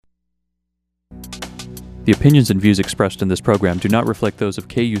The opinions and views expressed in this program do not reflect those of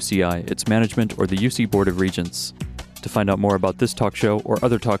KUCI, its management, or the UC Board of Regents. To find out more about this talk show or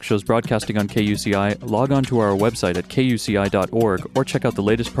other talk shows broadcasting on KUCI, log on to our website at kuci.org or check out the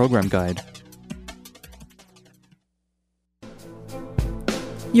latest program guide.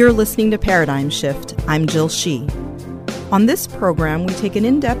 You're listening to Paradigm Shift. I'm Jill Shee. On this program, we take an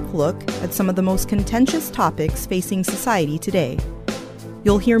in-depth look at some of the most contentious topics facing society today.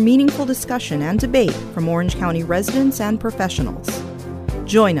 You'll hear meaningful discussion and debate from Orange County residents and professionals.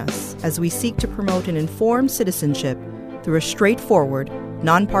 Join us as we seek to promote an informed citizenship through a straightforward,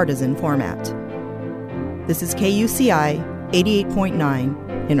 nonpartisan format. This is KUCI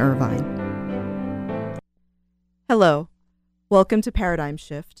 88.9 in Irvine. Hello. Welcome to Paradigm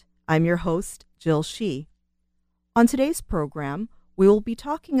Shift. I'm your host, Jill Shee. On today's program, we will be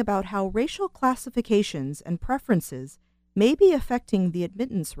talking about how racial classifications and preferences may be affecting the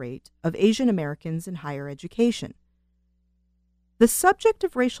admittance rate of Asian Americans in higher education. The subject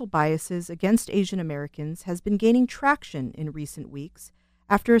of racial biases against Asian Americans has been gaining traction in recent weeks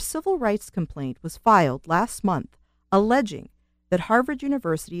after a civil rights complaint was filed last month alleging that Harvard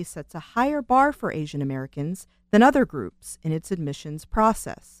University sets a higher bar for Asian Americans than other groups in its admissions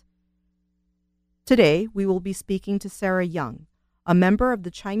process. Today, we will be speaking to Sarah Young, a member of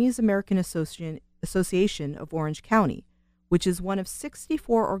the Chinese American Association of Orange County, which is one of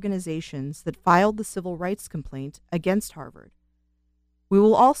 64 organizations that filed the civil rights complaint against Harvard. We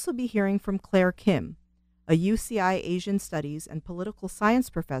will also be hearing from Claire Kim, a UCI Asian Studies and Political Science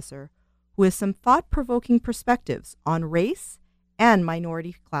professor who has some thought-provoking perspectives on race and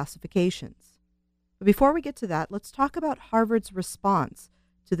minority classifications. But before we get to that, let's talk about Harvard's response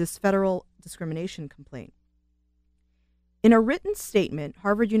to this federal discrimination complaint. In a written statement,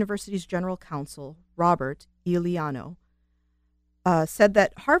 Harvard University's general counsel, Robert Iuliano, said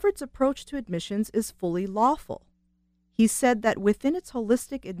that Harvard's approach to admissions is fully lawful. He said that within its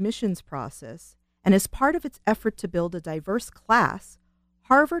holistic admissions process and as part of its effort to build a diverse class,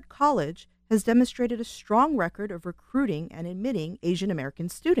 Harvard College has demonstrated a strong record of recruiting and admitting Asian American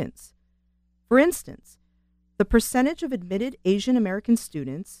students. For instance, the percentage of admitted Asian American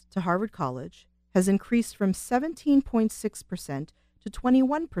students to Harvard College has increased from 17.6% to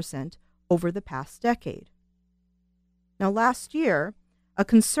 21% over the past decade. Now, last year, a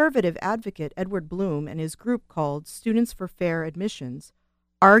conservative advocate, Edward Bloom, and his group called Students for Fair Admissions,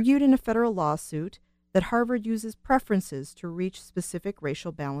 argued in a federal lawsuit that Harvard uses preferences to reach specific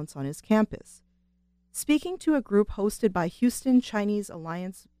racial balance on its campus. Speaking to a group hosted by Houston Chinese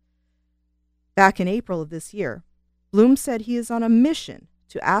Alliance back in April of this year, Bloom said he is on a mission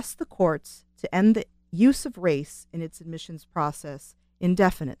to ask the courts to end the use of race in its admissions process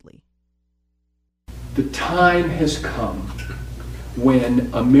indefinitely. The time has come when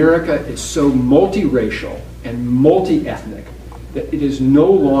America is so multiracial and multi-ethnic that it is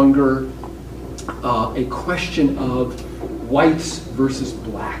no longer a question of whites versus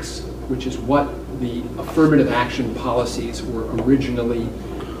blacks, which is what the affirmative action policies were originally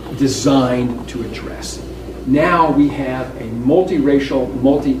designed to address. Now we have a multiracial,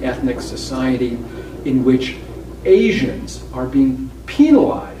 multi-ethnic society in which Asians are being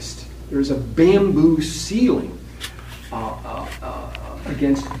penalized. There's a bamboo ceiling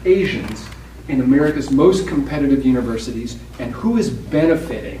against Asians in America's most competitive universities, and who is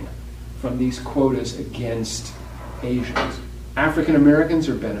benefiting from these quotas against Asians? African Americans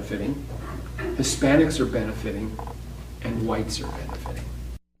are benefiting, Hispanics are benefiting, and whites are benefiting.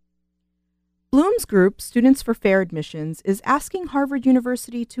 Bloom's group, Students for Fair Admissions, is asking Harvard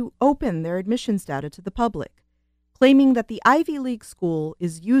University to open their admissions data to the public, claiming that the Ivy League school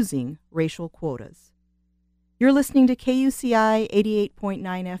is using racial quotas. You're listening to KUCI 88.9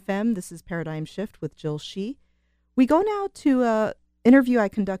 FM. This is Paradigm Shift with Jill Shee. We go now to an interview I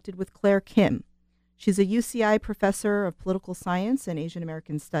conducted with Claire Kim. She's a UCI professor of political science and Asian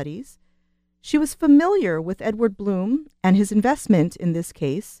American studies. She was familiar with Edward Bloom and his investment in this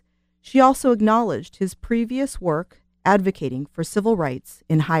case. She also acknowledged his previous work advocating for civil rights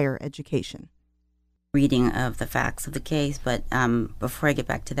in higher education. Reading of the facts of the case, but before I get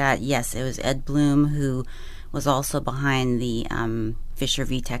back to that, yes, it was Ed Bloom who was also behind the Fisher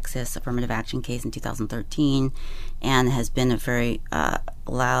v. Texas affirmative action case in 2013 and has been a very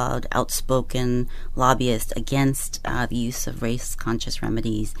loud, outspoken lobbyist against the use of race-conscious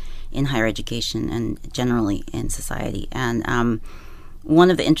remedies in higher education and generally in society. And one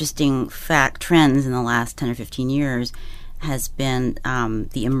of the interesting trends in the last 10 or 15 years has been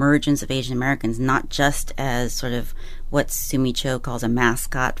the emergence of Asian Americans, not just as sort of what Sumi Cho calls a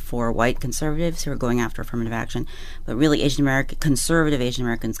mascot for white conservatives who are going after affirmative action, but really conservative Asian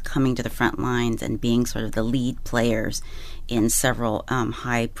Americans coming to the front lines and being sort of the lead players in several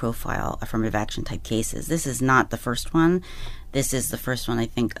high-profile affirmative action type cases. This is not the first one. This is the first one, I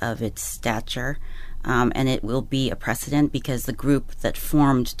think, of its stature. And it will be a precedent because the group that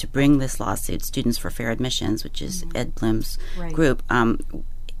formed to bring this lawsuit, Students for Fair Admissions, which is Ed Bloom's group,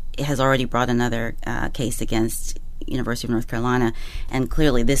 has already brought another case against University of North Carolina, and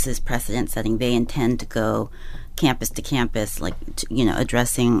clearly this is precedent-setting. They intend to go campus to campus,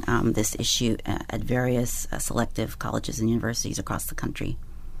 addressing this issue at various selective colleges and universities across the country.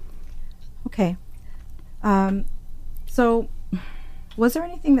 Okay. So, was there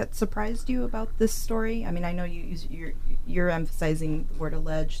anything that surprised you about this story? I mean, I know you're emphasizing the word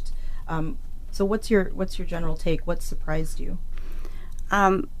alleged. So, what's your general take? What surprised you?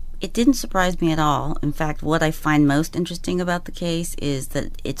 It didn't surprise me at all. In fact, what I find most interesting about the case is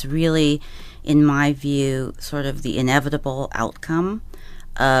that it's really, in my view, sort of the inevitable outcome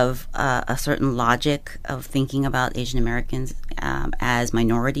of a certain logic of thinking about Asian Americans as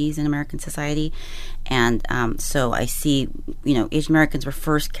minorities in American society. And so I see, Asian Americans were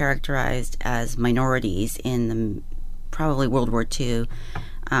first characterized as minorities in probably World War II,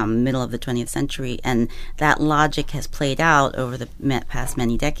 middle of the 20th century, and that logic has played out over the past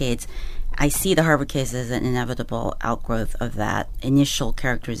many decades. I see the Harvard case as an inevitable outgrowth of that initial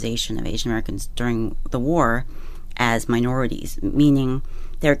characterization of Asian Americans during the war as minorities, meaning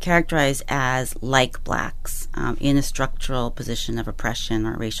they're characterized as like blacks in a structural position of oppression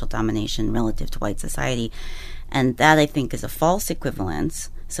or racial domination relative to white society. And that, I think, is a false equivalence,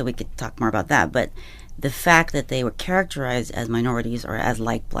 so we could talk more about that. But the fact that they were characterized as minorities or as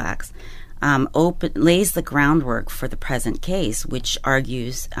like blacks lays the groundwork for the present case, which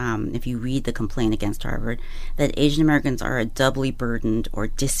argues, if you read the complaint against Harvard, that Asian Americans are a doubly burdened or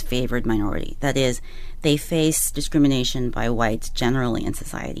disfavored minority. That is, they face discrimination by whites generally in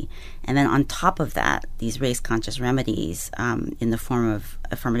society. And then on top of that, these race-conscious remedies in the form of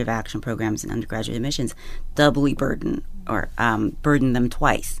affirmative action programs and undergraduate admissions doubly burden or burden them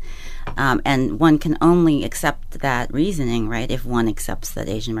twice. And one can only accept that reasoning, right, if one accepts that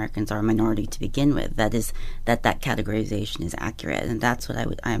Asian Americans are a minority to begin with. That is, that categorization is accurate. And that's what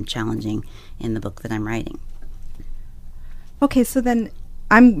I am challenging in the book that I'm writing. Okay, so then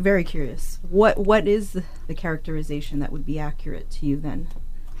I'm very curious. What is the characterization that would be accurate to you then?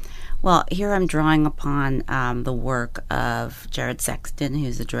 Well, here I'm drawing upon the work of Jared Sexton,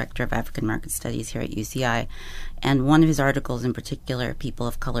 who's the director of African American Studies here at UCI, and one of his articles in particular, People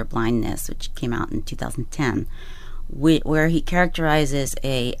of Color Blindness, which came out in 2010, where he characterizes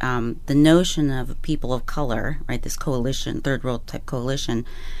the notion of people of color, right, this coalition, third world type coalition,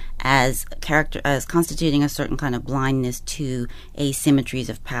 as constituting a certain kind of blindness to asymmetries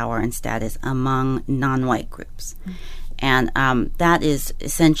of power and status among non-white groups. Mm-hmm. And that is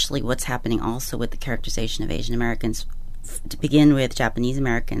essentially what's happening also with the characterization of Asian Americans, to begin with Japanese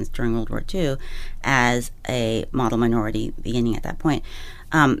Americans during World War II, as a model minority beginning at that point.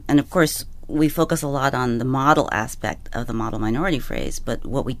 And of course, we focus a lot on the model aspect of the model minority phrase, but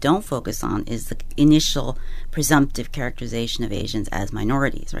what we don't focus on is the initial presumptive characterization of Asians as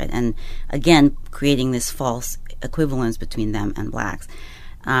minorities, right? And again, creating this false equivalence between them and blacks.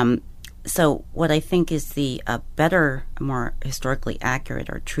 So what I think is the better, more historically accurate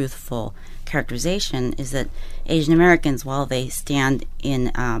or truthful characterization is that Asian Americans, while they stand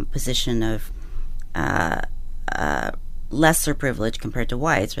in a position of lesser privilege compared to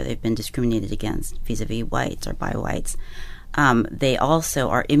whites, where they've been discriminated against vis-a-vis whites or by whites, they also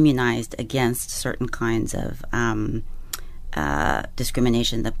are immunized against certain kinds of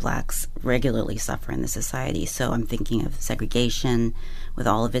discrimination that blacks regularly suffer in the society. So I'm thinking of segregation with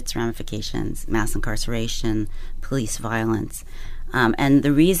all of its ramifications, mass incarceration, police violence. And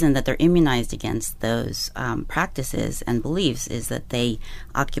the reason that they're immunized against those practices and beliefs is that they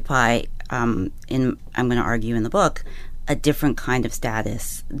occupy, I'm going to argue in the book, a different kind of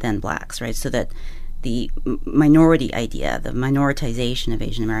status than blacks, right? So that the minority idea, the minoritization of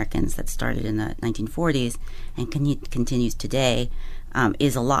Asian Americans that started in the 1940s and continues today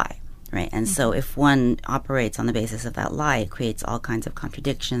is a lie, right? And so if one operates on the basis of that lie, it creates all kinds of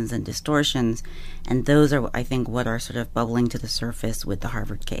contradictions and distortions, and those are, I think, what are sort of bubbling to the surface with the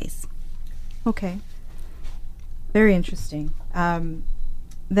Harvard case. Okay. Very interesting.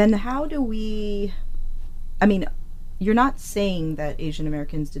 Then how do we, you're not saying that Asian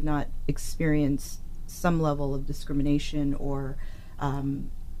Americans did not experience some level of discrimination or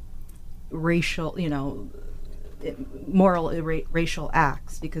racial, racial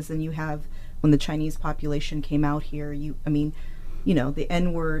acts, because then you have, when the Chinese population came out here, the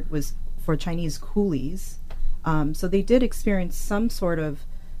N-word was for Chinese coolies. So they did experience some sort of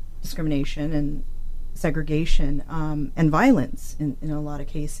discrimination and segregation and violence in a lot of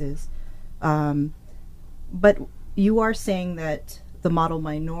cases. But you are saying that the model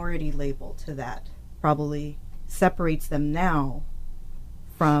minority label to that probably separates them now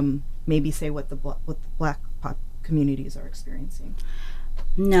from maybe, say, what the black communities are experiencing.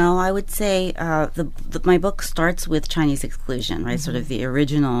 No, I would say my book starts with Chinese exclusion, right? Mm-hmm. Sort of the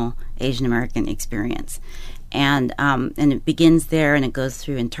original Asian American experience, and it begins there, and it goes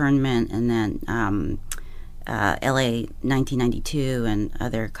through internment, and then LA 1992 and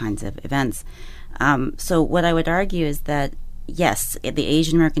other kinds of events. So what I would argue is that yes, the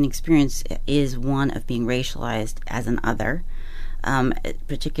Asian American experience is one of being racialized as an other,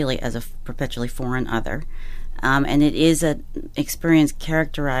 particularly as a perpetually foreign other. And it is an experience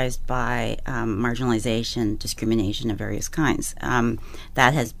characterized by marginalization, discrimination of various kinds.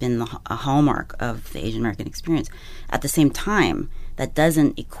 That has been a hallmark of the Asian American experience. At the same time, that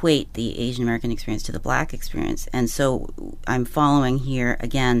doesn't equate the Asian American experience to the black experience. And so I'm following here,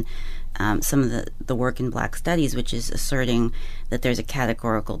 again, some of the work in Black Studies, which is asserting that there's a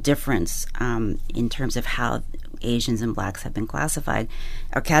categorical difference in terms of how Asians and blacks have been classified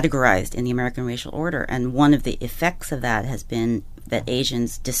or categorized in the American racial order. And one of the effects of that has been that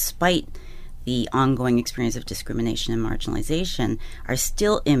Asians, despite the ongoing experience of discrimination and marginalization, are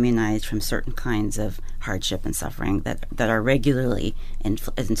still immunized from certain kinds of hardship and suffering that are regularly and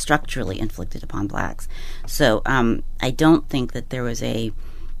structurally inflicted upon blacks. So I don't think that there was a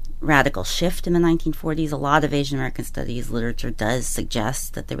radical shift in the 1940s. A lot of Asian American studies literature does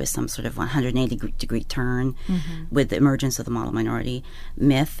suggest that there was some sort of 180-degree turn with the emergence of the model minority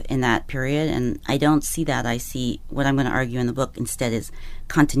myth in that period, and I don't see that. I see what I'm going to argue in the book instead is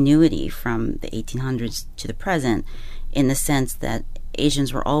continuity from the 1800s to the present, in the sense that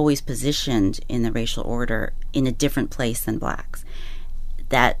Asians were always positioned in the racial order in a different place than blacks.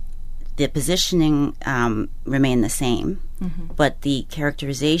 That the positioning remained the same, but the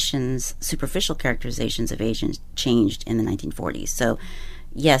characterizations, superficial characterizations of Asians changed in the 1940s. So,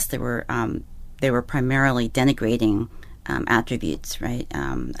 yes, they were primarily denigrating attributes, right,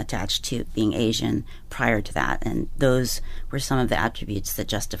 attached to being Asian prior to that, and those were some of the attributes that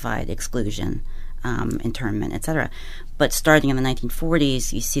justified exclusion, internment, etc. But starting in the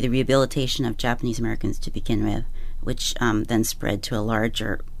 1940s, you see the rehabilitation of Japanese Americans to begin with, which then spread to a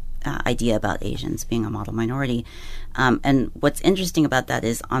larger idea about Asians being a model minority. And what's interesting about that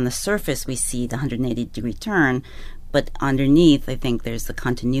is on the surface we see the 180-degree turn, but underneath I think there's the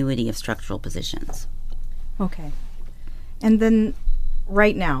continuity of structural positions. Okay. And then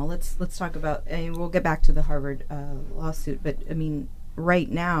right now, let's talk about, and we'll get back to the Harvard lawsuit, but I mean,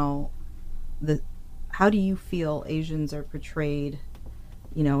 right now, how do you feel Asians are portrayed,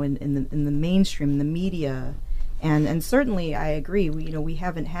 in the mainstream, in the media? And certainly, I agree. We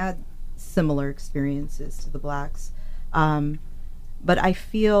haven't had similar experiences to the blacks, but I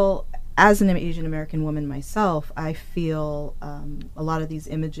feel, as an Asian American woman myself, I feel a lot of these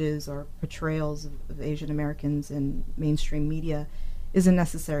images or portrayals of Asian Americans in mainstream media isn't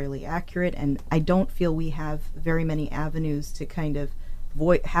necessarily accurate, and I don't feel we have very many avenues to kind of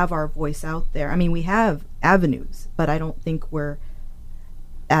have our voice out there. I mean, we have avenues, but I don't think we're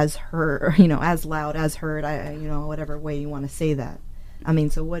as heard, as loud, as heard, whatever way you want to say that. I mean,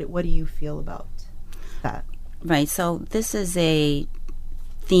 so what do you feel about that? Right, so this is a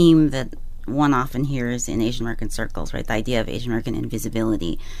theme that one often hears in Asian American circles, right? The idea of Asian American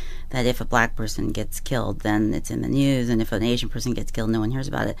invisibility, that if a black person gets killed, then it's in the news, and if an Asian person gets killed, no one hears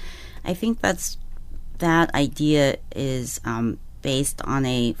about it. I think that idea is based on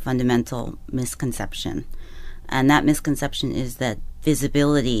a fundamental misconception, and that misconception is that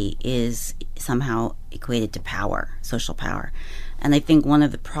visibility is somehow equated to power, social power. And I think one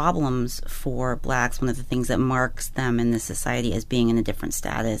of the problems for blacks, one of the things that marks them in this society as being in a different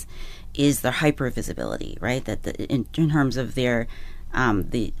status, is their hypervisibility, right? That in terms of their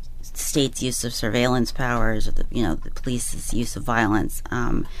the state's use of surveillance powers, or the police's use of violence,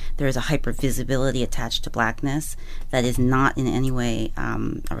 there is a hypervisibility attached to blackness that is not in any way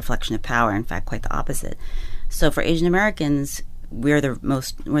a reflection of power. In fact, quite the opposite. So for Asian Americans, we're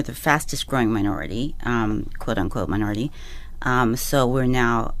the fastest growing minority, quote unquote minority. So we're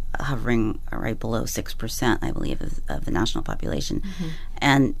now hovering right below 6%, I believe, of the national population.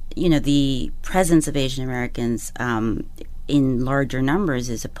 And, the presence of Asian Americans in larger numbers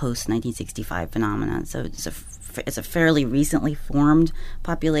is a post-1965 phenomenon. So it's it's a fairly recently formed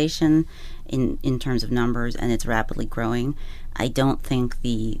population in terms of numbers, and it's rapidly growing. I don't think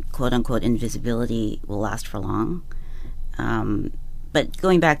the quote-unquote invisibility will last for long. But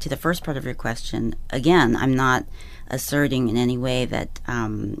going back to the first part of your question, again, I'm not asserting in any way that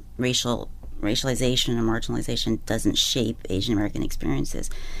racialization or marginalization doesn't shape Asian American experiences.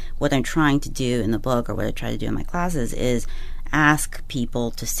 What I'm trying to do in the book, or what I try to do in my classes, is ask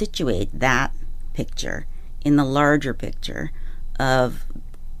people to situate that picture in the larger picture of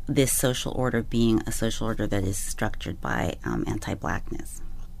this social order being a social order that is structured by anti-blackness.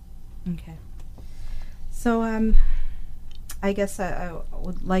 Okay. So I guess I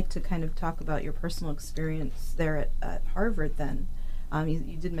would like to kind of talk about your personal experience there at Harvard then.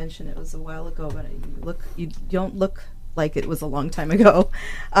 You did mention it was a while ago, but you don't look like it was a long time ago.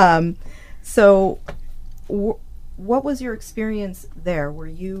 So what was your experience there? Were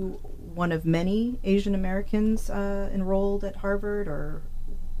you one of many Asian Americans enrolled at Harvard, or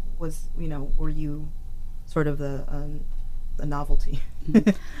were you sort of the novelty?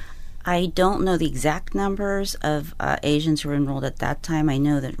 I don't know the exact numbers of Asians who were enrolled at that time. I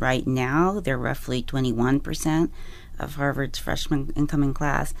know that right now they're roughly 21% of Harvard's freshman incoming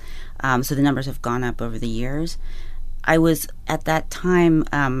class. So the numbers have gone up over the years. I was, at that time,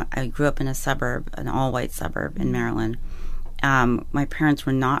 I grew up in a suburb, an all-white suburb in Maryland. My parents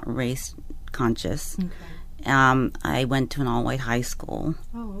were not race conscious. Okay. I went to an all-white high school,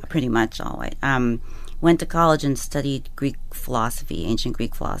 pretty much all-white. Went to college and studied Greek philosophy, ancient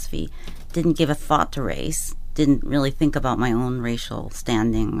Greek philosophy. Didn't give a thought to race. Didn't really think about my own racial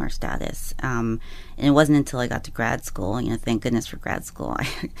standing or status. And it wasn't until I got to grad school, thank goodness for grad school,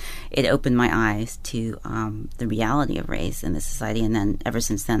 it opened my eyes to the reality of race in this society. And then ever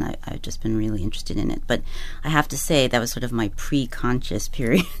since then, I've just been really interested in it. But I have to say that was sort of my pre-conscious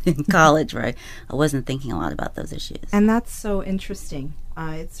period in college where I wasn't thinking a lot about those issues. And that's so interesting.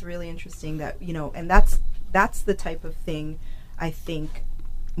 It's really interesting that, and that's the type of thing I think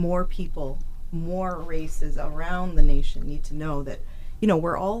more people, more races around the nation need to know, that,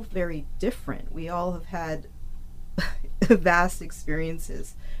 we're all very different. We all have had vast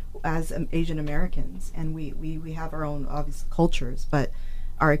experiences as Asian Americans, and we have our own obvious cultures, but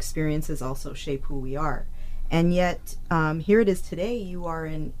our experiences also shape who we are. And yet, here it is today, you are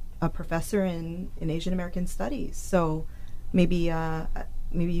a professor in Asian American studies. So maybe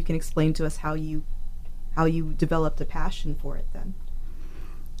you can explain to us how you developed a passion for it then.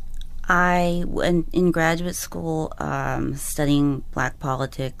 I went in graduate school studying black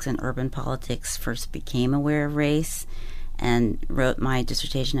politics and urban politics, first became aware of race, and wrote my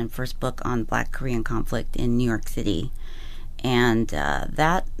dissertation and first book on Black Korean conflict in New York City. And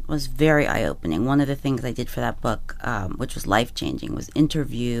that was very eye-opening. One of the things I did for that book, which was life-changing, was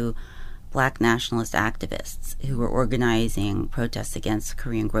interview black nationalist activists who were organizing protests against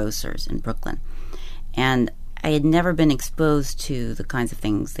Korean grocers in Brooklyn. And I had never been exposed to the kinds of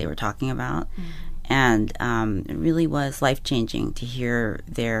things they were talking about. Mm-hmm. And it really was life-changing to hear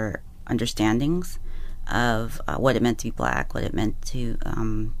their understandings of what it meant to be black, what it meant to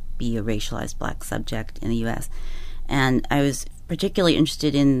be a racialized black subject in the U.S. And I was particularly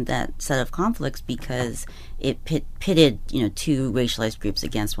interested in that set of conflicts because it pitted, two racialized groups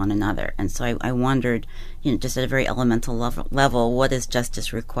against one another. And so I wondered, just at a very elemental level, what does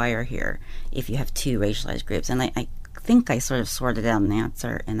justice require here if you have two racialized groups? And I think I sort of sorted out an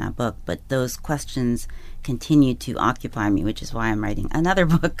answer in that book, but those questions continue to occupy me, which is why I'm writing another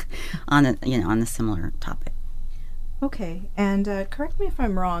book on a similar topic. Okay, and correct me if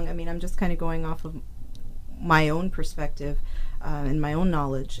I'm wrong. I mean, I'm just kind of going off of my own perspective and my own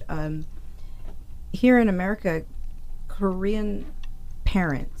knowledge. Here in America, Korean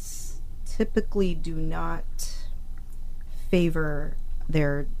parents typically do not favor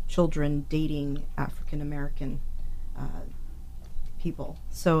their children dating African American people.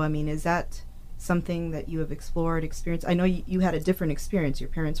 So, I mean, is that something that you have explored, experienced? I know you had a different experience. Your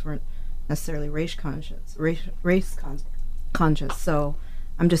parents weren't necessarily race conscious. So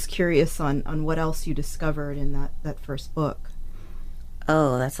I'm just curious on what else you discovered in that first book.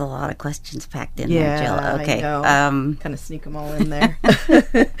 Oh, that's a lot of questions packed in there, Jill. Okay. I know. Kind of sneak them all in there.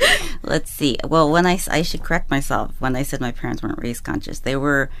 Let's see. Well, I should correct myself. When I said my parents weren't race conscious, they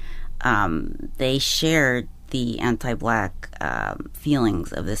were, they shared the anti-black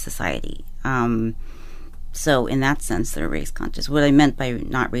feelings of this society. So in that sense, they're race conscious. What I meant by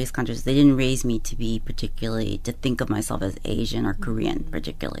not race conscious, they didn't raise me to think of myself as Asian or Korean,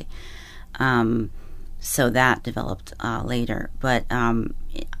 particularly. So that developed later. But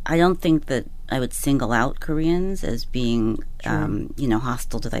I don't think that I would single out Koreans as being,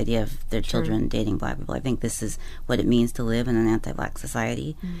 hostile to the idea of their children dating black people. I think this is what it means to live in an anti-black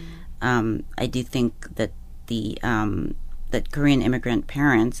society. I do think that that Korean immigrant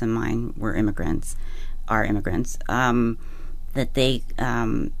parents, and mine are immigrants, that they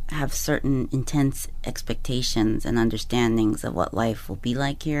have certain intense expectations and understandings of what life will be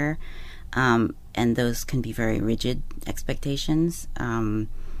like here. And those can be very rigid expectations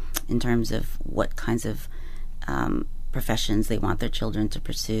in terms of what kinds of professions they want their children to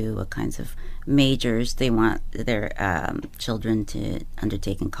pursue, what kinds of majors they want their children to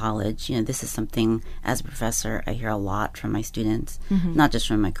undertake in college. This is something, as a professor, I hear a lot from my students, not just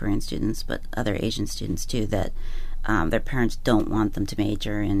from my Korean students, but other Asian students too, that their parents don't want them to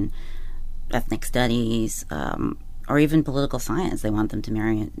major in ethnic studies, or even political science. They want them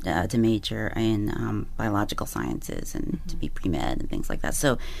to major in biological sciences and to be pre-med and things like that.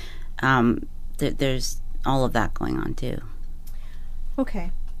 So there's all of that going on too.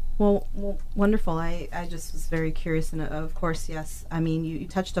 Okay. Well, wonderful. I just was very curious, and of course, yes. I mean, you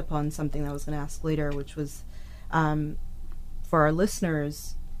touched upon something that I was going to ask later, which was for our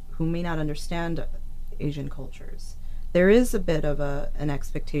listeners who may not understand Asian cultures, there is a bit of an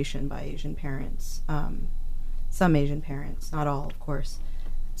expectation by Asian parents, some Asian parents, not all, of course,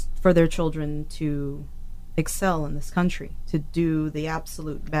 for their children to excel in this country, to do the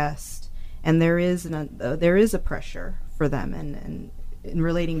absolute best. And there is a pressure for them. And in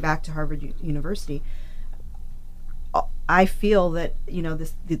relating back to Harvard University, I feel that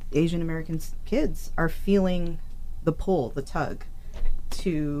the Asian American kids are feeling the pull, the tug,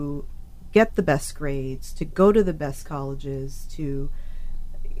 to get the best grades, to go to the best colleges, to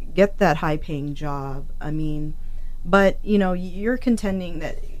get that high-paying job. I mean, but you're contending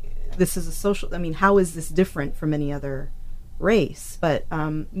that this is a social. I mean, how is this different from any other race? But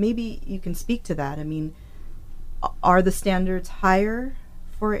maybe you can speak to that. I mean, are the standards higher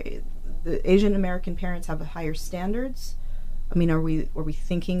for the Asian American parents? Have higher standards? I mean, are we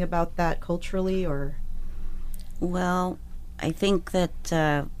thinking about that culturally, or? Well, I think that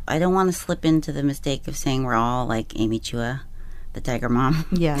I don't want to slip into the mistake of saying we're all like Amy Chua, the Tiger Mom.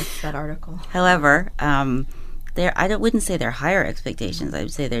 Yes, that article. However, I wouldn't say they're higher expectations. I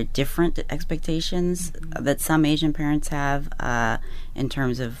would say they're different expectations that some Asian parents have in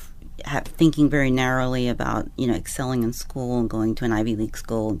terms of thinking very narrowly about excelling in school and going to an Ivy League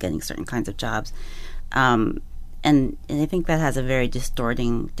school and getting certain kinds of jobs. And I think that has a very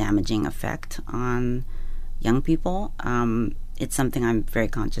distorting, damaging effect on young people. It's something I'm very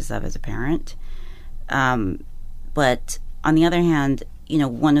conscious of as a parent. But on the other hand,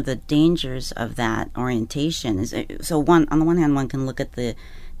 one of the dangers of that orientation is, on the one hand, one can look at the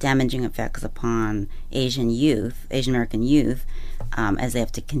damaging effects upon Asian American youth, as they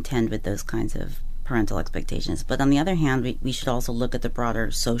have to contend with those kinds of parental expectations. But on the other hand, we should also look at the broader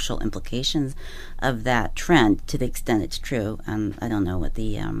social implications of that trend, to the extent it's true. And I don't know what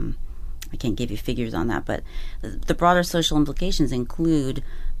I can't give you figures on that, but the broader social implications include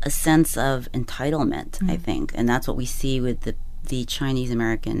a sense of entitlement, I think. And that's what we see with the Chinese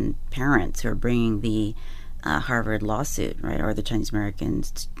American parents who are bringing the Harvard lawsuit, right, or the Chinese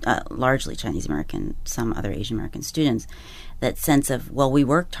Americans, largely Chinese American, some other Asian American students, that sense of, well, we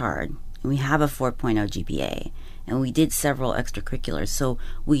worked hard, and we have a 4.0 GPA, and we did several extracurriculars, so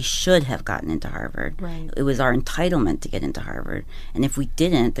we should have gotten into Harvard. Right. It was our entitlement to get into Harvard, and if we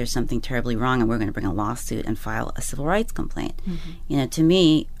didn't, there's something terribly wrong, and we're going to bring a lawsuit and file a civil rights complaint. To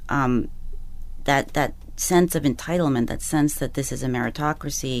me, that sense of entitlement, that sense that this is a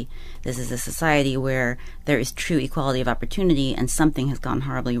meritocracy, this is a society where there is true equality of opportunity, and something has gone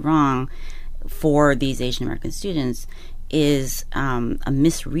horribly wrong for these Asian American students, is a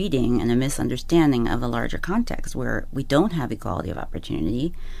misreading and a misunderstanding of a larger context where we don't have equality of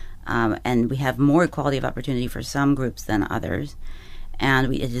opportunity, and we have more equality of opportunity for some groups than others,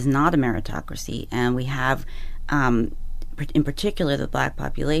 and it is not a meritocracy, and we have in particular the black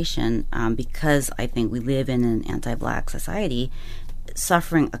population, because I think we live in an anti-black society,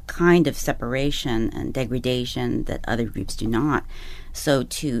 suffering a kind of separation and degradation that other groups do not. So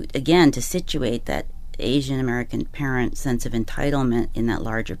to situate that Asian American parent sense of entitlement in that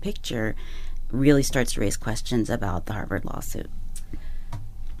larger picture really starts to raise questions about the Harvard lawsuit.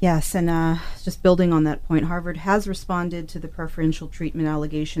 Yes, and just building on that point, Harvard has responded to the preferential treatment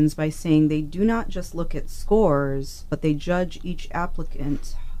allegations by saying they do not just look at scores, but they judge each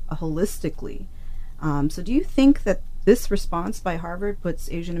applicant holistically. So do you think that this response by Harvard puts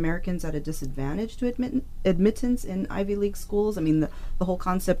Asian Americans at a disadvantage to admittance in Ivy League schools? I mean, the whole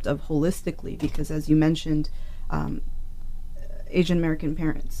concept of holistically, because as you mentioned, Asian American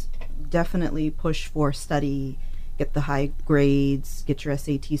parents, definitely push for study, get the high grades, get your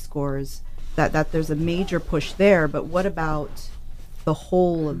SAT scores. That there's a major push there. But what about the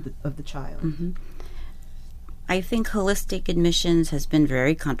whole of the child? Mm-hmm. I think holistic admissions has been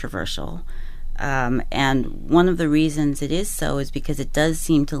very controversial. And one of the reasons it is so is because it does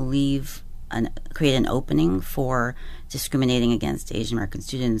seem to create an opening for discriminating against Asian American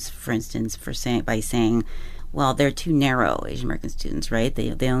students, for instance, by saying, well, they're too narrow, Asian American students, right?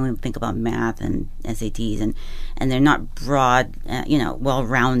 They only think about math and SATs, and they're not broad,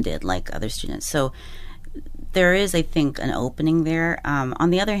 well-rounded like other students. So there is, I think, an opening there. On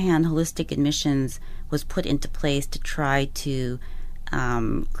the other hand, holistic admissions was put into place to try to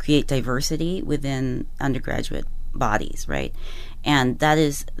create diversity within undergraduate bodies, right? And that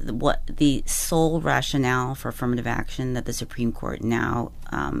is what the sole rationale for affirmative action that the Supreme Court now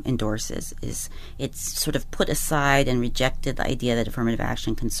endorses. Is it's sort of put aside and rejected the idea that affirmative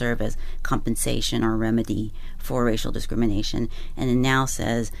action can serve as compensation or remedy for racial discrimination, and it now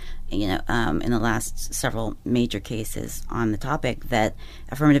says, in the last several major cases on the topic, that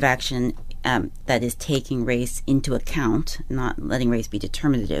affirmative action that is taking race into account, not letting race be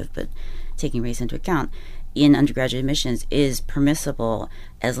determinative, but taking race into account in undergraduate admissions is permissible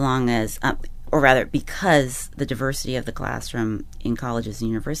as long as, or rather because the diversity of the classroom in colleges and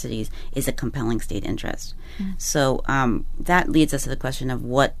universities is a compelling state interest. Mm-hmm. So that leads us to the question of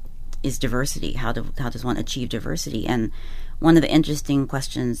what is diversity? How does one achieve diversity? And one of the interesting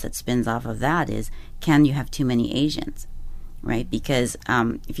questions that spins off of that is, can you have too many Asians? Right? Because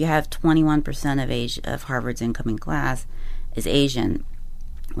if you have 21% of Harvard's incoming class is Asian,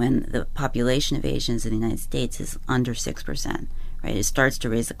 when the population of Asians in the United States is under 6%, right? It starts to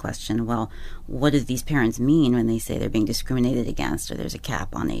raise the question, well, what do these parents mean when they say they're being discriminated against or there's a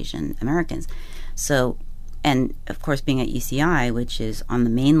cap on Asian Americans? So, and of course, being at UCI, which is on the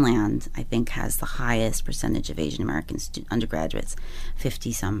mainland, I think has the highest percentage of Asian American undergraduates,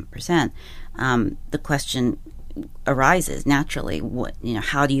 50-some%. The question arises naturally,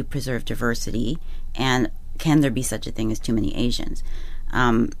 how do you preserve diversity, and can there be such a thing as too many Asians?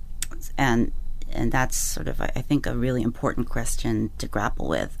 And that's sort of, I think, a really important question to grapple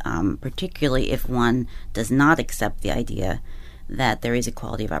with, particularly if one does not accept the idea that there is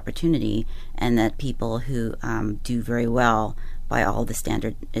equality of opportunity and that people who do very well by all the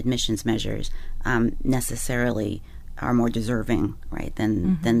standard admissions measures necessarily are more deserving, right,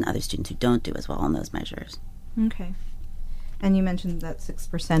 than other students who don't do as well on those measures. Okay. And you mentioned that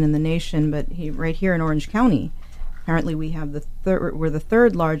 6% in the nation, but right here in Orange County, apparently we have we're the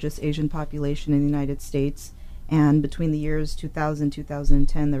third largest Asian population in the United States, and between the years 2000 and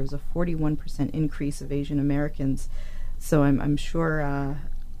 2010 there was a 41% increase of Asian Americans. So I'm sure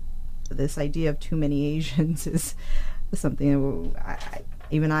this idea of too many Asians is something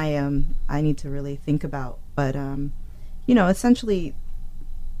I need to really think about. But essentially,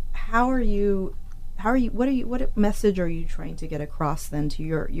 what message are you trying to get across then to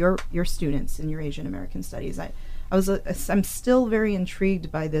your students in your Asian American studies? I'm still very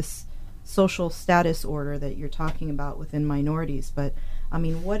intrigued by this social status order that you're talking about within minorities, but I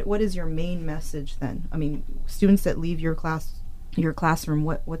mean, what is your main message then? I mean, students that leave your classroom,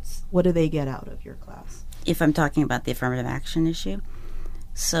 what do they get out of your class? If I'm talking about the affirmative action issue,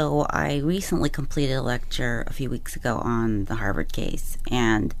 so I recently completed a lecture a few weeks ago on the Harvard case,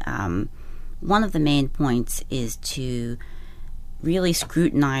 and one of the main points is to really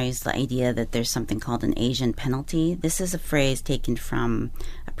scrutinize the idea that there's something called an Asian penalty. This is a phrase taken from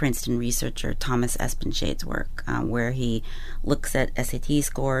a Princeton researcher, Thomas Espenshade's work, where he looks at SAT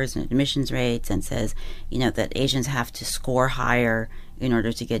scores and admissions rates and says, that Asians have to score higher in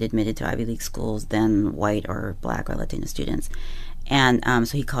order to get admitted to Ivy League schools than white or black or Latino students. And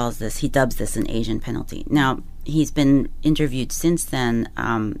so he dubs this an Asian penalty. Now, he's been interviewed since then,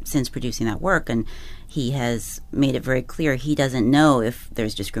 since producing that work, and he has made it very clear he doesn't know if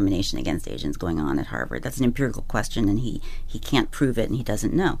there's discrimination against Asians going on at Harvard. That's an empirical question, and he can't prove it, and he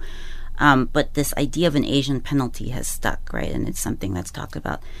doesn't know. But this idea of an Asian penalty has stuck, right, and it's something that's talked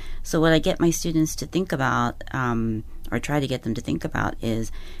about. So what I get my students to think about, or try to get them to think about,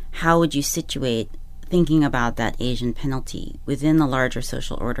 is how would you situate thinking about that Asian penalty within the larger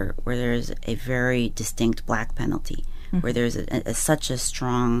social order where there's a very distinct black penalty, where there's such a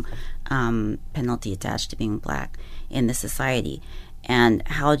strong penalty attached to being black in the society. And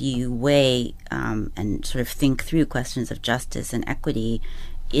how do you weigh and sort of think through questions of justice and equity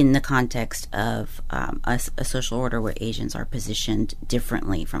in the context of a social order where Asians are positioned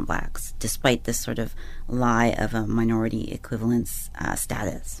differently from blacks, despite this sort of lie of a minority equivalence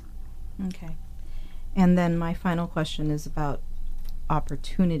status? Okay. And then my final question is about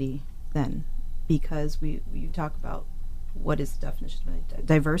opportunity. then, because you talk about what is the definition of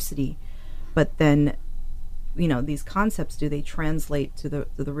diversity, but then, these concepts, do they translate to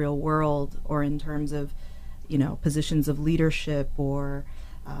the real world, or in terms of, positions of leadership, or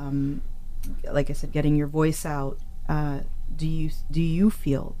like I said, getting your voice out? Do you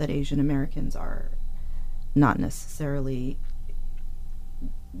feel that Asian Americans are not necessarily,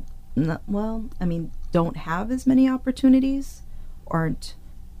 don't have as many opportunities, aren't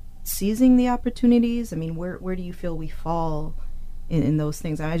seizing the opportunities? Where do you feel we fall in those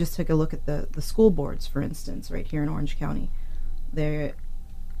things? I just took a look at the school boards, for instance, right here in Orange County.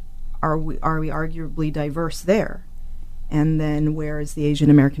 Are we arguably diverse there? And then where is the Asian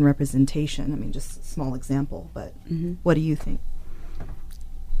American representation? Just a small example, but what do you think?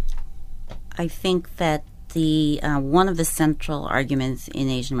 I think that the one of the central arguments in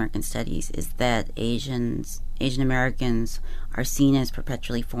Asian American studies is that Asian Americans are seen as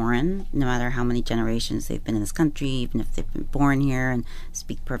perpetually foreign, no matter how many generations they've been in this country, even if they've been born here and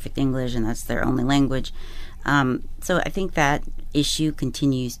speak perfect English and that's their only language. So I think that issue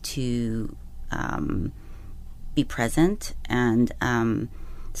continues to be present, and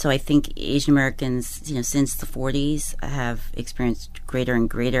so I think Asian Americans, since the 40s, have experienced greater and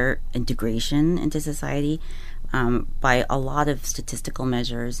greater integration into society by a lot of statistical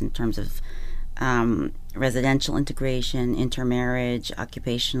measures in terms of residential integration, intermarriage,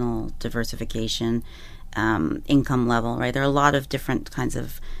 occupational diversification, income level, right? There are a lot of different kinds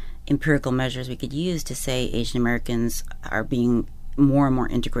of empirical measures we could use to say Asian Americans are being more and more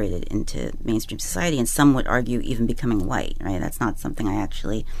integrated into mainstream society, and some would argue even becoming white, right? That's not something I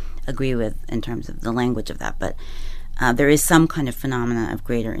actually agree with in terms of the language of that, but there is some kind of phenomena of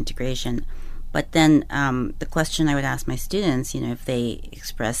greater integration. But then the question I would ask my students, if they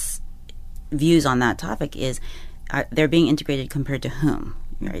express views on that topic, is they're being integrated compared to whom,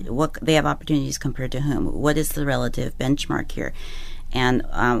 right? What they have opportunities compared to whom? What is the relative benchmark here? And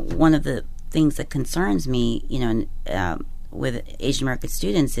one of the things that concerns me, with Asian American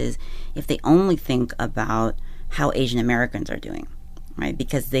students is if they only think about how Asian Americans are doing, right?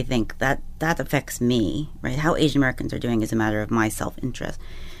 Because they think that affects me, right? How Asian Americans are doing is a matter of my self-interest.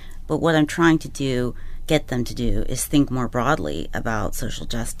 But what I'm trying to get them to do is think more broadly about social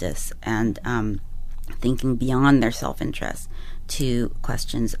justice and thinking beyond their self-interest to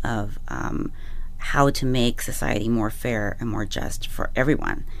questions of how to make society more fair and more just for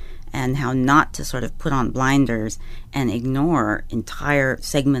everyone, and how not to sort of put on blinders and ignore entire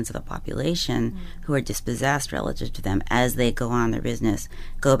segments of the population who are dispossessed relative to them as they go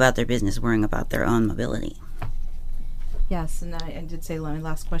about their business worrying about their own mobility. Yes, and I did say my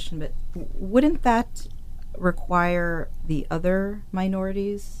last question, but wouldn't that require the other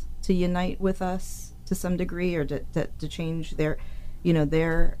minorities to unite with us to some degree, or to change their,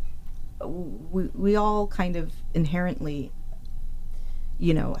 we all kind of inherently,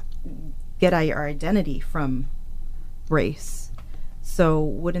 get our identity from race. So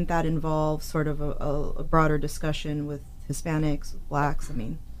wouldn't that involve sort of a broader discussion with Hispanics, Blacks,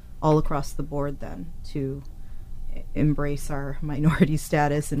 all across the board then, to embrace our minority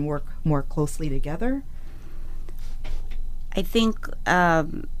status and work more closely together? I think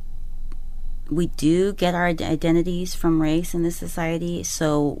we do get our identities from race in this society.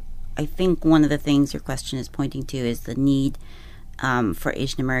 So I think one of the things your question is pointing to is the need for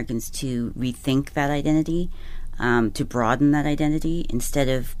Asian Americans to rethink that identity, to broaden that identity, instead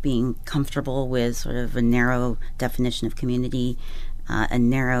of being comfortable with sort of a narrow definition of community, a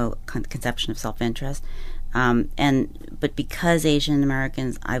narrow conception of self-interest. But because Asian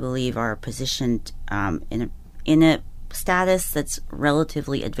Americans, I believe, are positioned in a status that's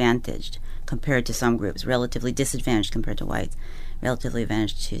relatively advantaged compared to some groups, relatively disadvantaged compared to whites, relatively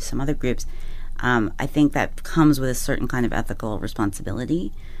advantaged to some other groups, I think that comes with a certain kind of ethical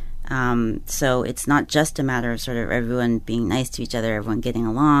responsibility. So it's not just a matter of sort of everyone being nice to each other, everyone getting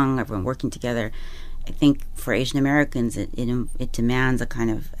along, everyone working together. I think for Asian Americans, it demands a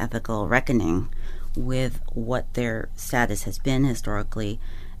kind of ethical reckoning with what their status has been historically,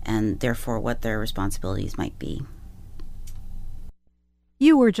 and therefore what their responsibilities might be.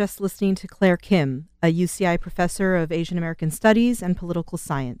 You were just listening to Claire Kim, a UCI professor of Asian American Studies and Political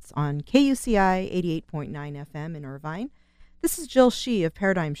Science, on KUCI 88.9 FM in Irvine. This is Jill Shee of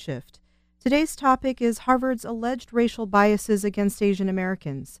Paradigm Shift. Today's topic is Harvard's alleged racial biases against Asian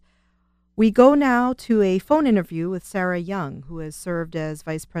Americans. We go now to a phone interview with Sarah Young, who has served as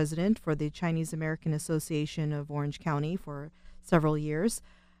vice president for the Chinese American Association of Orange County for several years.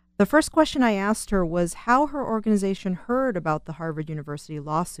 The first question I asked her was how her organization heard about the Harvard University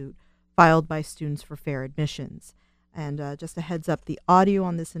lawsuit filed by Students for Fair Admissions. And just a heads up, the audio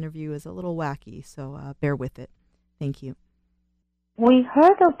on this interview is a little wacky, so bear with it. Thank you. We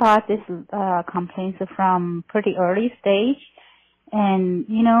heard about this complaints from pretty early stage. And,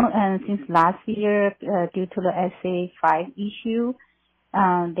 since last year, due to the SA5 issue,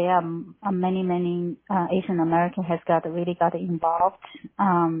 there are many Asian American has really got involved.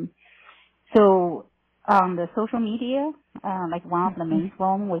 So on the social media, like one of the main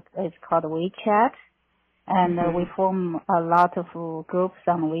form is called WeChat, and we form a lot of groups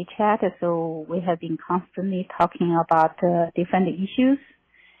on WeChat. So we have been constantly talking about different issues.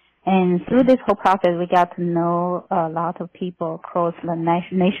 And through this whole process, we got to know a lot of people across the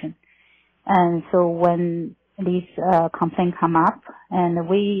nation. And so when these complaints come up, and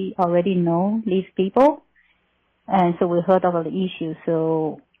we already know these people, and so we heard about the issue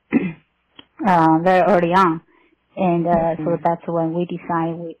so very early on. And so that's when we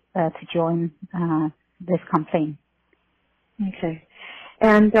decided to join this complaint. Okay.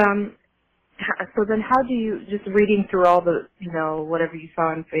 And so then how do you, just reading through all the, whatever you saw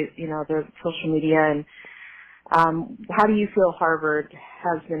on, the social media, and how do you feel Harvard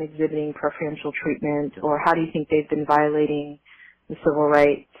has been exhibiting preferential treatment, or how do you think they've been violating the civil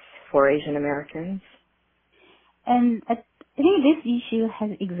rights for Asian Americans? And I think this issue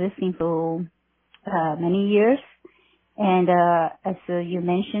has existed for many years. And as you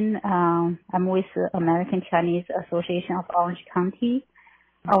mentioned, I'm with the American Chinese Association of Orange County.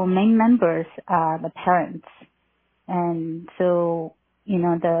 Our main members are the parents. And so,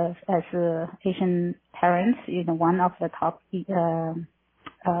 as Asian parents, one of the top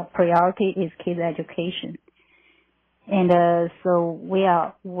priority is kids' education. And so we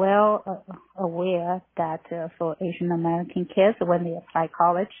are well aware that for Asian American kids, when they apply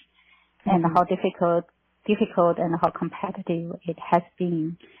college, and how difficult and how competitive it has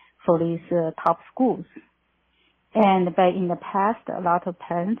been for these top schools. But in the past, a lot of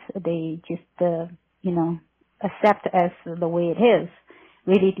parents, they just, accept as the way it is.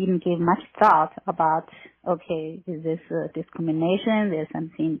 Really didn't give much thought about, okay, is this discrimination? There's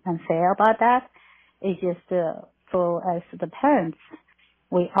something unfair about that. It's just, for as the parents,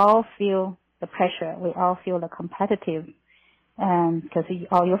 we all feel the pressure. We all feel the competitive. And because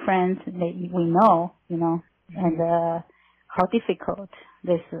all your friends, we know, and how difficult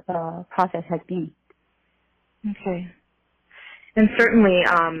this process has been. Okay. And certainly,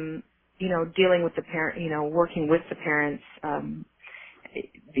 dealing with the parent, working with the parents,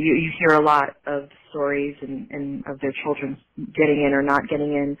 you hear a lot of stories and of their children getting in or not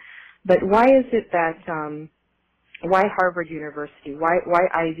getting in. But why is it that, why Harvard University? Why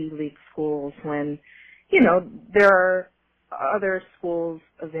Ivy League schools when, there are other schools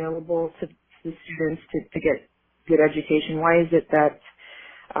available to the students to get good education? Why is it that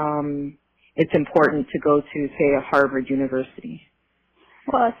it's important to go to, say, a Harvard University?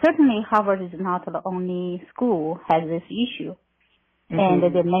 Well, certainly Harvard is not the only school has this issue. And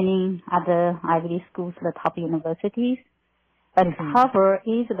there are many other Ivy League schools, the top universities. But Harvard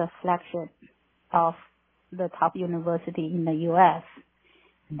is the flagship of the top university in the U.S.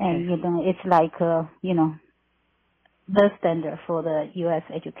 And, it's like, the standard for the U.S.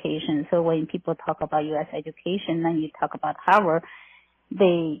 education. So when people talk about U.S. education and you talk about Harvard,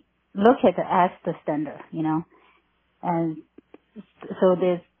 they look at it as the standard, And so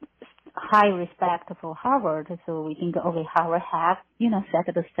there's high respect for Harvard. So we think, okay, Harvard have,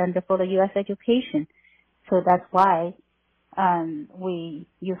 set the standard for the U.S. education. So that's why we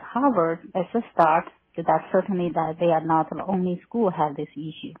use Harvard as a start. So that's certainly that they are not the only school have this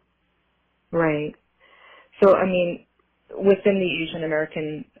issue. Right. So, within the Asian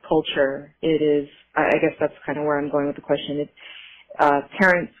American culture, it is, I guess that's kind of where I'm going with the question.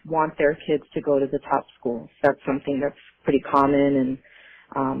 Parents want their kids to go to the top schools. That's something that's pretty common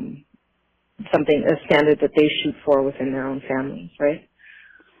and a standard that they shoot for within their own families, right?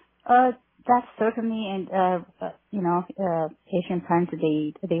 That's certainly, and Asian parents,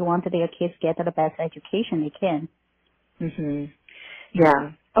 they want their kids get the best education they can.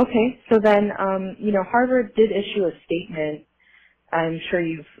 Yeah. Okay. So then, Harvard did issue a statement. I'm sure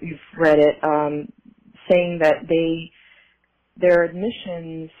you've read it, saying that their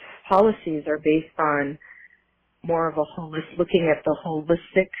admissions policies are based on more of looking at the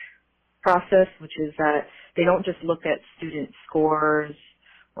holistic process, which is that they don't just look at student scores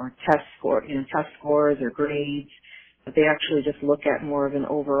or test scores or grades, but they actually just look at more of an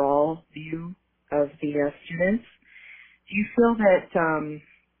overall view of the students. Do you feel that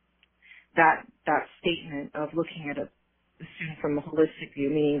that statement of looking at a student from a holistic view,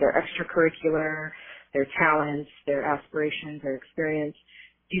 meaning their extracurricular, their talents, their aspirations, their experience,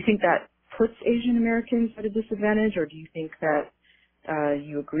 do you think that puts Asian Americans at a disadvantage, or do you think that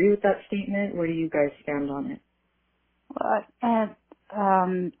you agree with that statement? Where do you guys stand on it? Well,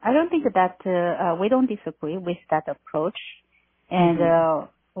 I don't think that we don't disagree with that approach, and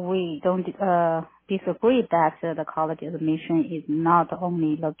we don't disagree that the college admission is not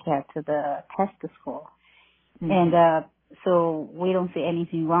only look at the test score, and so we don't see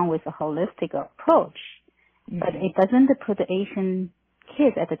anything wrong with a holistic approach, but it doesn't put the Asian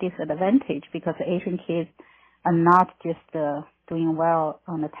kids at a disadvantage because the Asian kids are not just doing well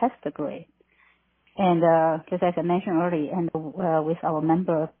on the test grade. And because as I mentioned earlier, and with our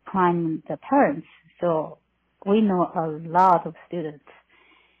member prime the parents, so we know a lot of students,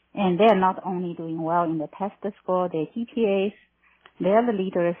 and they are not only doing well in the test score, they're GPAs, they are the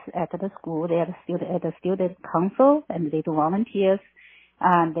leaders at the school, they are the student council, and they do volunteers,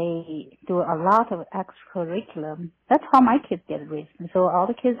 and they do a lot of extracurriculum. That's how my kids get raised. So all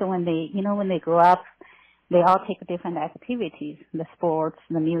the kids, when they grow up, they all take different activities, the sports,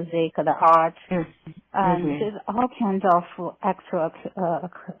 the music, the art, and there's all kinds of extra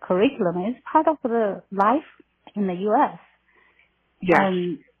curriculum. It's part of the life in the U.S. Yes.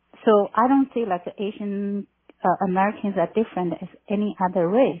 So I don't see like Asian Americans are different as any other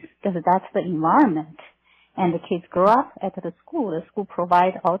race because that's the environment. And the kids grow up at the school. The school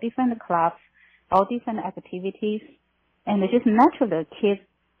provides all different clubs, all different activities, and it's just naturally kids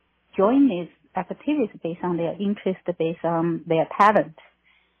join these activities based on their interest, based on their talent.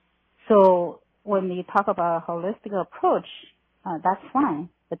 So when we talk about a holistic approach, that's fine.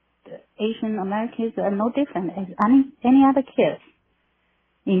 But Asian Americans are no different as any other kids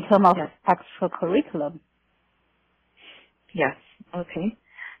in terms of extra curriculum. Yes. Okay.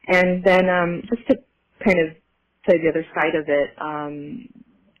 And then just to kind of say the other side of it,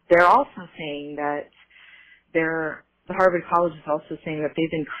 they're also saying that the Harvard College is also saying that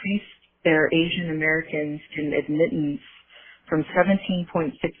they've increased their Asian American student admittance from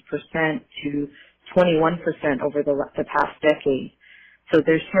 17.6% to 21% over the past decade. So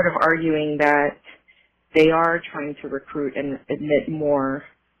they're sort of arguing that they are trying to recruit and admit more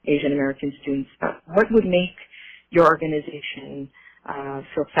Asian American students. What would make your organization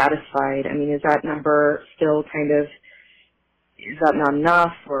feel satisfied? I mean, is that number still is that not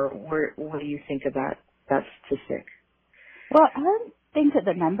enough, or what do you think of that statistic? Well, I don't think that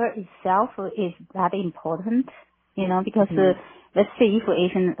the number itself is that important, because let's say if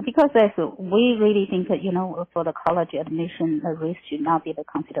we really think that, for the college admission, race should not be the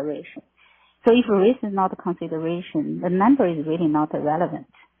consideration. So if race is not a consideration, the number is really not relevant,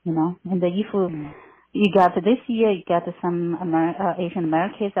 and if you got this year, you got some Asian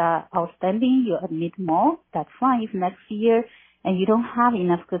Americans are outstanding, you admit more, that's fine. If next year and you don't have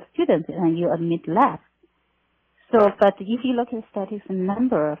enough good students and you admit less. So, but if you look at statistics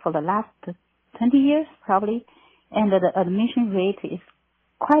number for the last 20 years, probably, and the admission rate is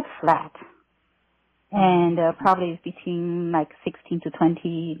quite flat, and probably between like 16 to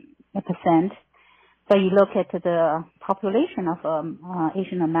 20%. But you look at the population of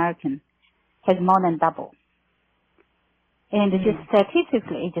Asian American has more than double, and just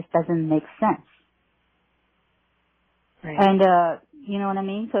statistically, it just doesn't make sense. Right. And you know what I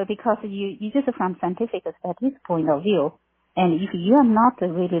mean? So because you just from scientific statistics point of view, and if you are not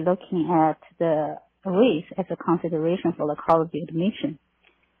really looking at the race as a consideration for the college admission,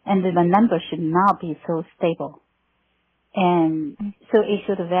 and the number should not be so stable, and so it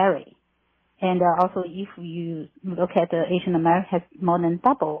should vary. And also, if you look at the Asian American has more than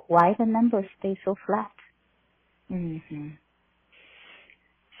double, why the numbers stay so flat?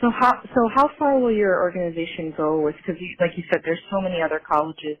 So how far will your organization go with, because like you said, there's so many other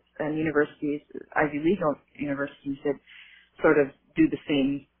colleges and universities, Ivy League universities that sort of do the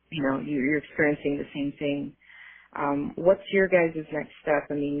same, you're experiencing the same thing. What's your guys' next step?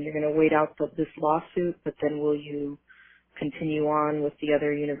 I mean, you're going to wait out this lawsuit, but then will you continue on with the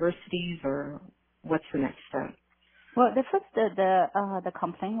other universities, or what's the next step? Well, the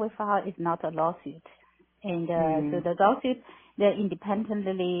complaint we filed is not a lawsuit. And so the lawsuit, they're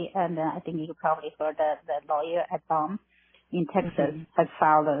independently, and I think you probably heard that the lawyer at Irvine in Texas has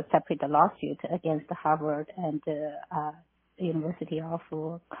filed a separate lawsuit against Harvard and the University of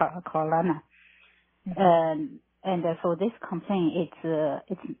Carolina. And for this complaint,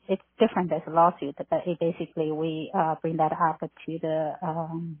 it's different as a lawsuit, but it basically we bring that up to the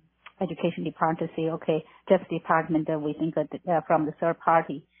education department to say, okay, Justice Department, we think that from the third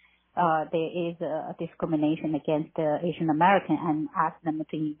party, there is a discrimination against Asian American, and ask them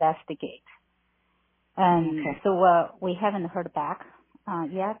to investigate. And so we haven't heard back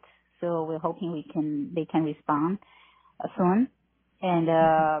yet, so we're hoping they can respond soon. And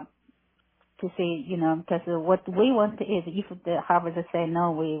to say, because what we want is if the Harvard say,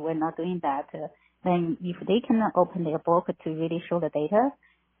 no, we're not doing that, then if they can open their book to really show the data,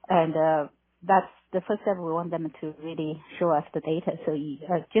 and that's the first step. We want them to really show us the data. So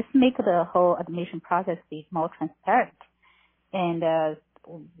just make the whole admission process be more transparent. And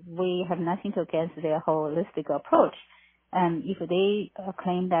we have nothing to against their holistic approach. And if they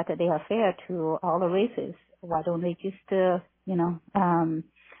claim that they are fair to all the races, why don't they just,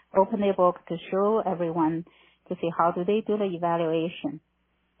 open their book to show everyone to see how do they do the evaluation,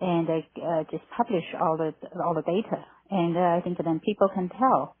 and just publish all the data. And I think then people can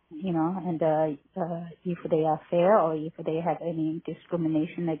tell, and if they are fair or if they have any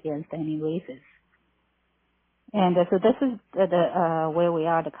discrimination against any races. And so this is the where we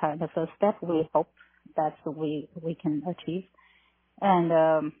are, the first step. We hope that's we can achieve. And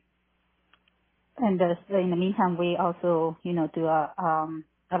in the meantime, we also do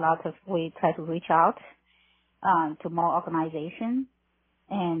a lot of, we try to reach out to more organizations,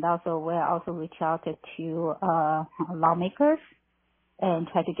 and also we also reach out to lawmakers and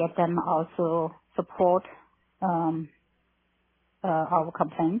try to get them also support our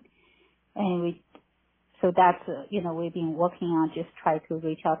campaign. And so that's we've been working on just try to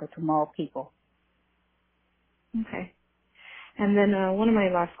reach out to more people. Okay. And then one of my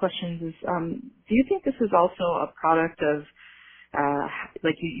last questions is, do you think this is also a product of,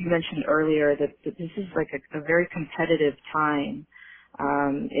 like you mentioned earlier, that this is like a very competitive time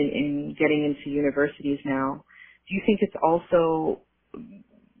in getting into universities now? Do you think it's also,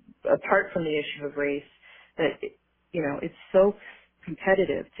 apart from the issue of race, that it's so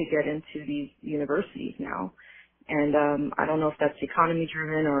competitive to get into these universities now? And I don't know if that's economy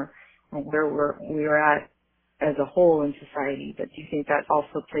driven or where we're at as a whole in society, but do you think that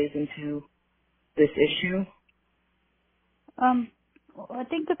also plays into this issue? I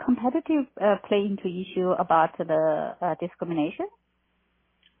think the competitive play into issue about the discrimination.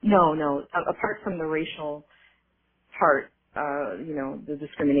 No. Apart from the racial part, the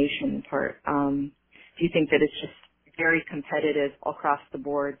discrimination part, do you think that it's just very competitive across the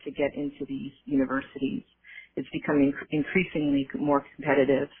board to get into these universities? It's becoming increasingly more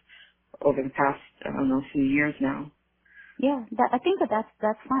competitive over the past, few years now. Yeah, I think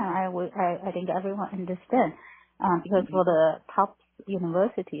that's fine. I think everyone understands because for the top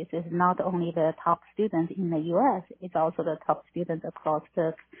universities, it's not only the top students in the U.S., it's also the top students across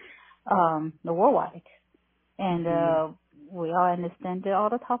the worldwide. And we all understand that all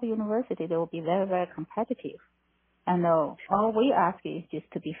the top universities, they will be very, very competitive. And all we ask is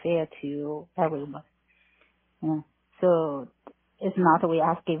just to be fair to everyone. Yeah. So it's not we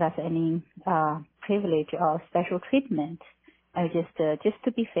ask give us any privilege or special treatment. Just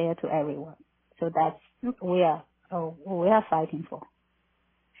to be fair to everyone. So that's we are fighting for.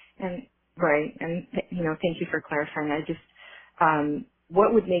 And right, and thank you for clarifying. I just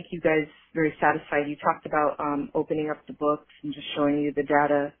what would make you guys very satisfied? You talked about opening up the books and just showing you the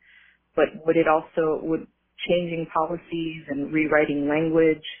data, but would changing policies and rewriting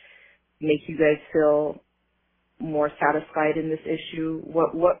language make you guys feel more satisfied in this issue?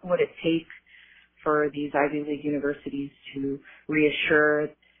 What would it take for these Ivy League universities to reassure,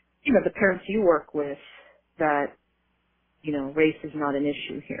 the parents you work with that, race is not an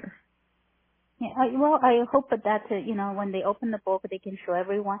issue here? Yeah, I hope that, when they open the book, they can show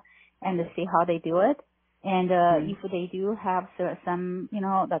everyone and see how they do it. And if they do have some,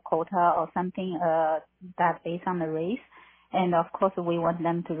 the quota or something that based on the race, and of course we want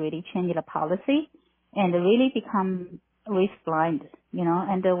them to really change the policy and really become race blind,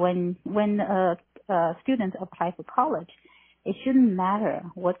 and when students apply for college, it shouldn't matter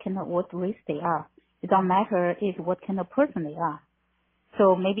what race they are. It don't matter is what kind of person they are.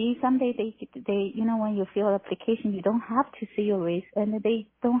 So maybe someday they when you fill application, you don't have to see your race, and they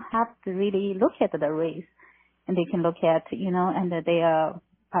don't have to really look at the race, and they can look at and their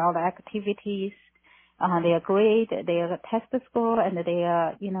all the activities, their grade, their test score, and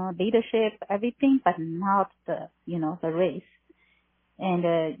their leadership, everything, but not the the race. And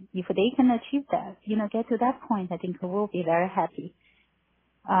if they can achieve that, get to that point, I think we'll be very happy.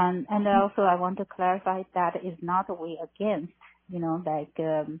 And also I want to clarify that is not we against,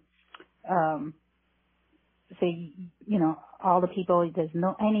 say, all the people, there's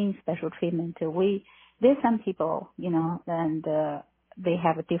no any special treatment. There's some people, and they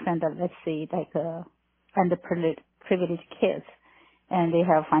have a different, let's say, like underprivileged kids, and they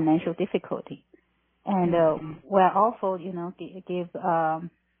have financial difficulty. And we're also, give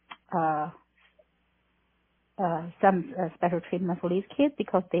some special treatment for these kids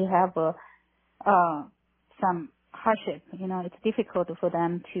because they have some hardship. It's difficult for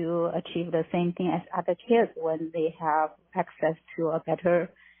them to achieve the same thing as other kids when they have access to a better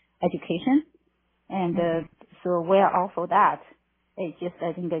education. And so we're all for that. It's just,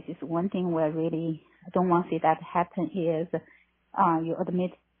 I think that's just one thing where really I don't want to see that happen is you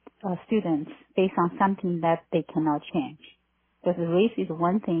admit students based on something that they cannot change. Because race is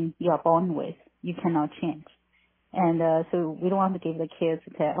one thing you are born with, you cannot change. And so we don't want to give the kids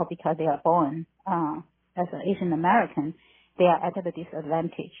that, because they are born as an Asian American, they are at a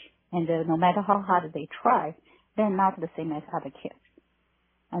disadvantage. And no matter how hard they try, they're not the same as other kids.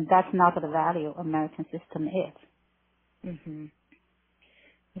 And that's not the value American system is. Mm-hmm.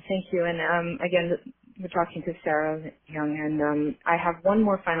 Well, thank you. And again, we're talking to Sarah Young, and I have one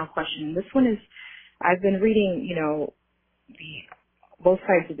more final question. This one is, I've been reading, both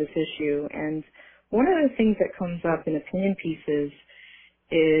sides of this issue, and one of the things that comes up in opinion pieces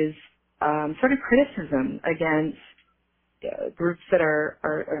is sort of criticism against groups that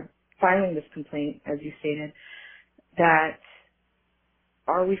are filing this complaint, as you stated, that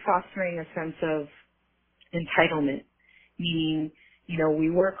are we fostering a sense of entitlement, meaning, we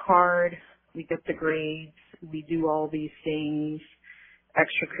work hard, we get the grades, we do all these things,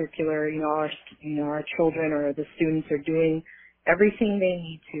 extracurricular, our children or the students are doing everything they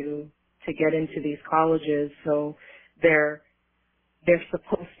need to get into these colleges, so they're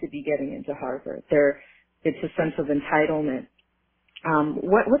supposed to be getting into Harvard. It's a sense of entitlement.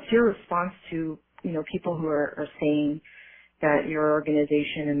 What's your response to, people who are saying that your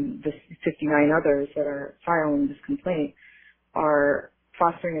organization and the 59 others that are filing this complaint are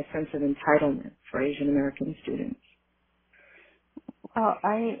fostering a sense of entitlement for Asian American students? Well,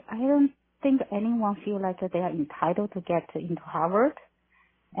 I don't think anyone feel like they are entitled to get into Harvard,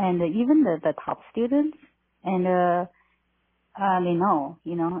 and even the top students, and they know,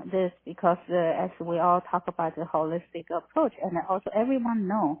 this because as we all talk about the holistic approach, and also everyone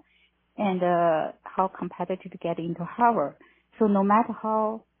know, and how competitive to get into Harvard. So no matter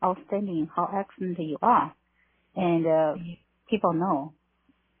how outstanding, how excellent you are, and people know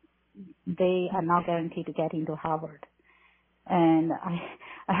they are not guaranteed to get into Harvard. And I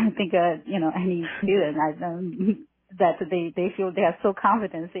don't think, any student that they feel they are so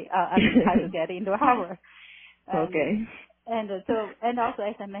confident they are entitled to get into Harvard. Okay. And also,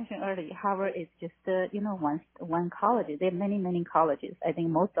 as I mentioned earlier, Harvard is just, one college. There are many, many colleges. I think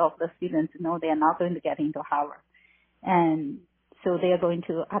most of the students know they are not going to get into Harvard. And so they are going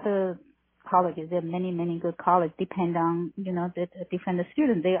to other colleges. There are many, many good colleges. Depend on, the different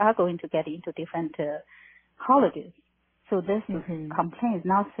students. They are going to get into different colleges. So this complaint is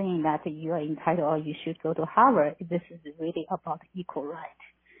not saying that you are entitled or you should go to Harvard. This is really about equal right.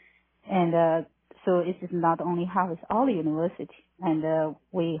 And so it is not only Harvard, it's all university. And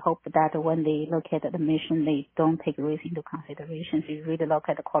we hope that when they look at admission, they don't take race into consideration. They really look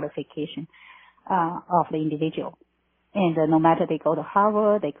at the qualification of the individual. And no matter they go to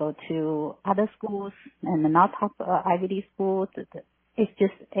Harvard, they go to other schools, and not top Ivy League schools, it's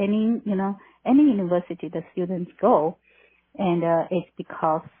just any university the students go. And it's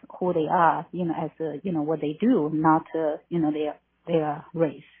because who they are, as what they do, not their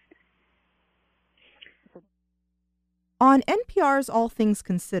race. On NPR's All Things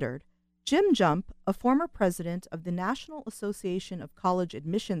Considered, Jim Jump, a former president of the National Association of College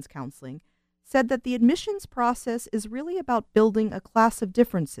Admissions Counseling, said that the admissions process is really about building a class of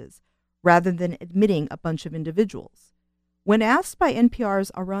differences rather than admitting a bunch of individuals. When asked by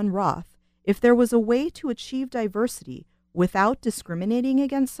NPR's Arun Roth if there was a way to achieve diversity without discriminating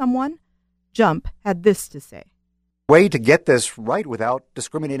against someone, Jump had this to say. Way to get this right without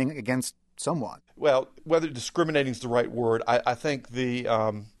discriminating against someone. Well, whether discriminating is the right word, I think the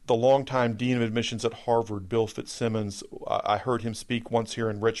longtime dean of admissions at Harvard, Bill Fitzsimmons, I heard him speak once here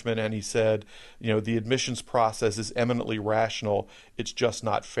in Richmond, and he said, the admissions process is eminently rational. It's just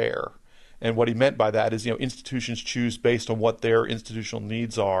not fair. And what he meant by that is, institutions choose based on what their institutional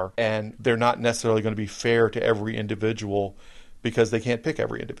needs are, and they're not necessarily going to be fair to every individual because they can't pick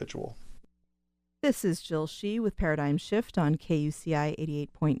every individual. This is Jill Shee with Paradigm Shift on KUCI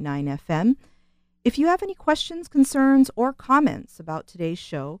 88.9 FM. If you have any questions, concerns, or comments about today's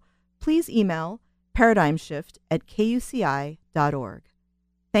show, please email paradigmshift@kuci.org.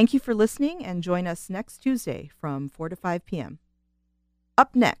 Thank you for listening, and join us next Tuesday from 4 to 5 p.m.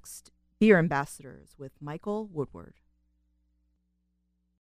 Up next, Beer Ambassadors with Michael Woodward.